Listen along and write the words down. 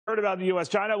Heard about the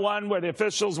U.S.-China one where the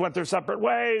officials went their separate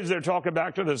ways. They're talking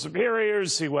back to their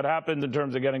superiors, see what happened in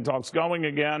terms of getting talks going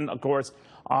again. Of course,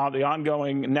 the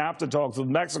ongoing NAFTA talks with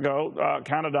Mexico,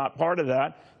 Canada not part of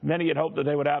that. Many had hoped that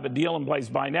they would have a deal in place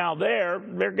by now. They're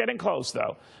getting close,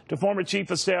 though. To former Chief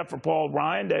of Staff for Paul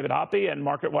Ryan, David Hoppe, and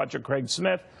market watcher Craig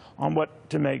Smith on what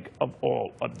to make of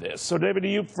all of this. So, David, to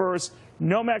you first.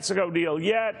 No Mexico deal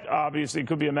yet. Obviously, it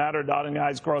could be a matter of dotting the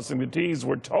I's, crossing the T's,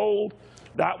 we're told.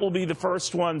 That will be the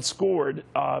first one scored.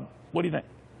 What do you think?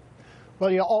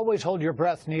 Well, you always hold your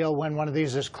breath, Neil, when one of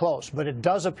these is close. But it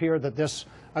does appear that this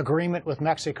agreement with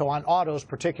Mexico on autos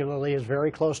particularly is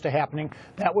very close to happening.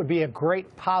 That would be a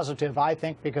great positive, I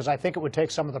think, because I think it would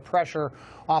take some of the pressure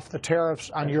off the tariffs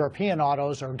on European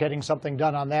autos, or getting something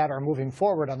done on that, or moving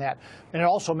forward on that. And it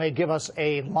also may give us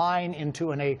a line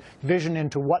into and a vision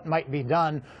into what might be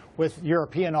done with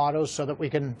European autos so that we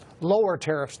can lower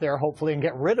tariffs there, hopefully, and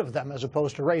get rid of them as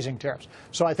opposed to raising tariffs.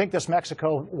 So I think this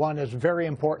Mexico one is very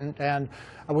important, and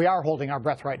we are holding our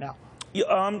breath right now.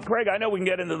 Craig, I know we can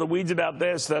get into the weeds about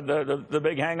this, that the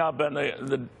big hang-up and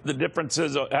the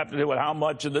differences have to do with how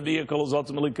much of the vehicle is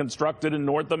ultimately constructed in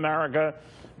North America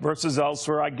versus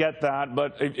elsewhere. I get that.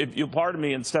 But if you pardon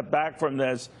me and step back from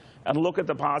this and look at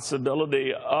the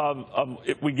possibility of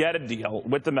if we get a deal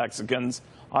with the Mexicans,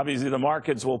 obviously the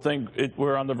markets will think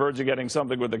we're on the verge of getting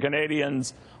something with the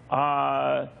Canadians,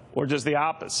 or just the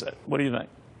opposite. What do you think?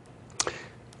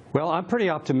 Well, I'm pretty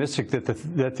optimistic that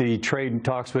the trade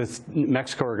talks with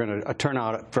Mexico are going to turn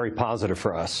out very positive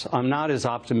for us. I'm not as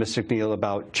optimistic, Neil,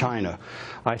 about China.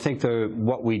 I think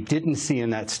what we didn't see in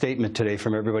that statement today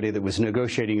from everybody that was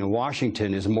negotiating in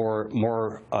Washington is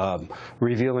more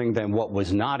revealing than what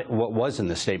was in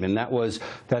the statement. And that was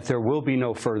that there will be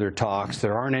no further talks.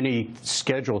 There aren't any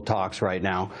scheduled talks right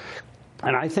now.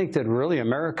 And I think that really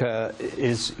America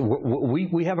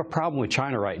we have a problem with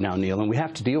China right now, Neil, and we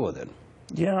have to deal with it.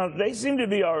 Yeah, they seem to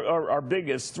be our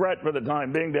biggest threat for the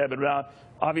time being, David.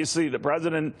 Obviously, the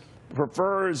president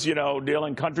prefers,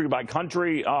 dealing country by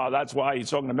country. That's why he's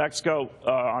talking to Mexico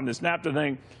on this NAFTA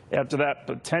thing. After that,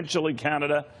 potentially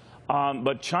Canada.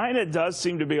 But China does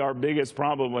seem to be our biggest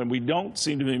problem, and we don't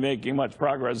seem to be making much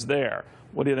progress there.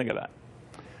 What do you think of that?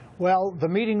 Well, the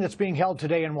meeting that's being held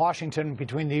today in Washington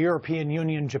between the European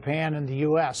Union, Japan, and the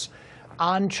U.S.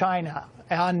 on China,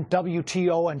 on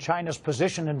WTO and China's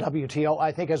position in WTO,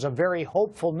 I think is a very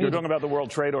hopeful meeting. You're talking about the World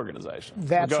Trade Organization.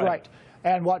 That's right.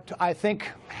 And what I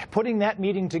think, putting that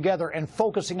meeting together and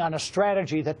focusing on a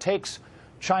strategy that takes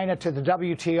China to the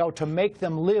WTO to make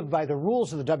them live by the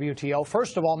rules of the WTO,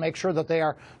 first of all, make sure that they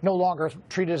are no longer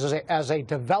treated as a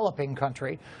developing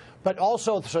country, but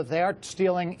also so they aren't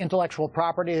stealing intellectual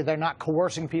property, they're not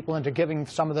coercing people into giving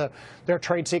some of their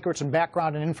trade secrets and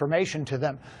background and information to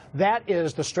them. That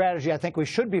is the strategy I think we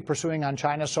should be pursuing on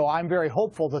China, so I'm very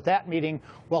hopeful that that meeting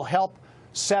will help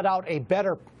set out a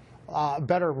better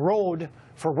road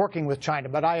for working with China.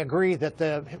 But I agree that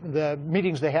the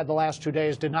meetings they had the last 2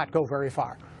 days did not go very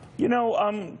far.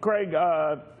 Craig,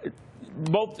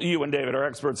 both you and David are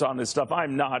experts on this stuff.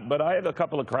 I'm not, but I have a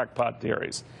couple of crackpot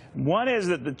theories. One is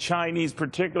that the Chinese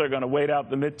particularly are going to wait out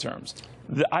the midterms.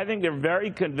 I think they're very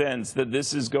convinced that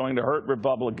this is going to hurt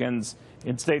Republicans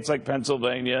in states like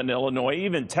Pennsylvania and Illinois,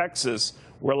 even Texas,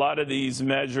 where a lot of these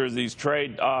measures, these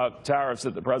trade tariffs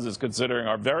that the president's considering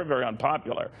are very, very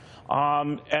unpopular.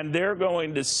 And they're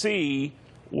going to see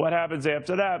what happens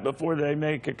after that before they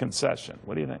make a concession.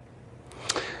 What do you think?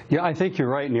 Yeah, I think you're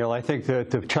right, Neil. I think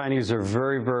that the Chinese are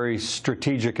very, very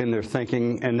strategic in their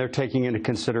thinking, and they're taking into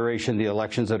consideration the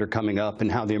elections that are coming up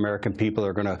and how the American people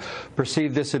are going to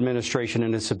perceive this administration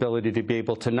and its ability to be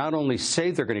able to not only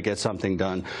say they're going to get something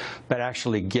done, but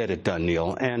actually get it done,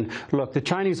 Neil. And look, the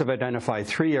Chinese have identified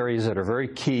 3 areas that are very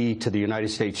key to the United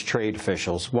States trade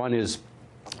officials. One is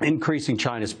increasing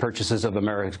China's purchases of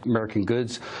American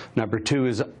goods. Number 2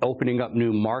 is opening up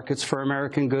new markets for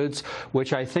American goods,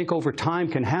 which I think over time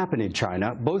can happen in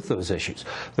China, both those issues.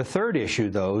 The third issue,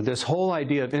 though, this whole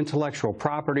idea of intellectual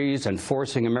properties and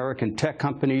forcing American tech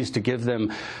companies to give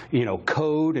them,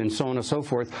 code and so on and so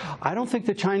forth, I don't think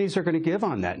the Chinese are going to give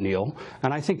on that, Neil.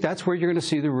 And I think that's where you're going to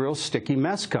see the real sticky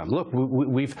mess come. Look,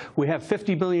 we have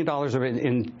 $50 billion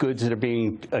in goods that are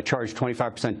being charged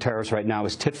 25% tariffs right now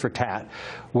as tit for tat.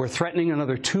 We're threatening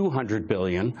another $200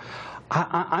 billion.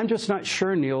 I'm just not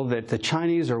sure, Neil, that the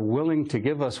Chinese are willing to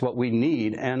give us what we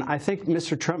need. And I think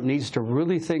Mr. Trump needs to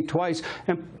really think twice.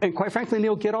 And quite frankly,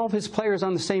 Neil, get all of his players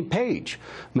on the same page.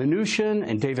 Mnuchin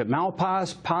and David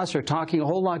Malpass are talking a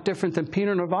whole lot different than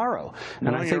Peter Navarro.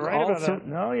 And I think you're right.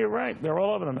 No, you're right. They're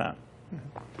all over the map.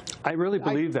 I really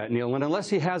believe that, Neil. And unless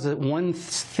he has one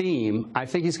theme, I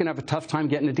think he's going to have a tough time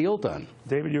getting a deal done.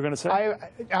 David, you're going to say?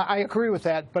 I agree with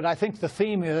that, but I think the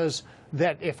theme is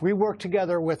that if we work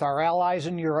together with our allies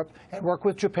in Europe and work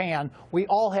with Japan, we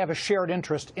all have a shared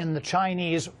interest in the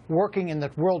Chinese working in the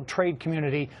world trade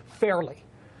community fairly.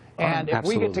 And if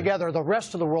we get together, the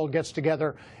rest of the world gets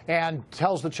together and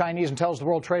tells the Chinese and tells the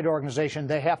World Trade Organization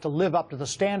they have to live up to the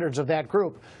standards of that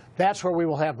group. That's where we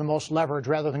will have the most leverage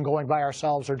rather than going by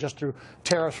ourselves or just through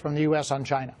tariffs from the U.S. on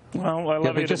China. Well, I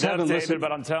love you to death, David,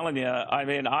 but I'm telling you, I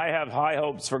mean, I have high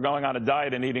hopes for going on a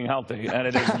diet and eating healthy, and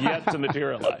it is yet to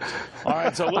materialize. All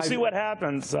right, so we'll see what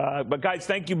happens. But, guys,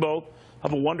 thank you both.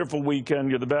 Have a wonderful weekend.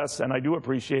 You're the best, and I do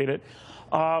appreciate it.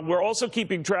 We're also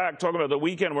keeping track, talking about the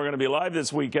weekend. We're going to be live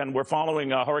this weekend. We're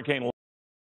following Hurricane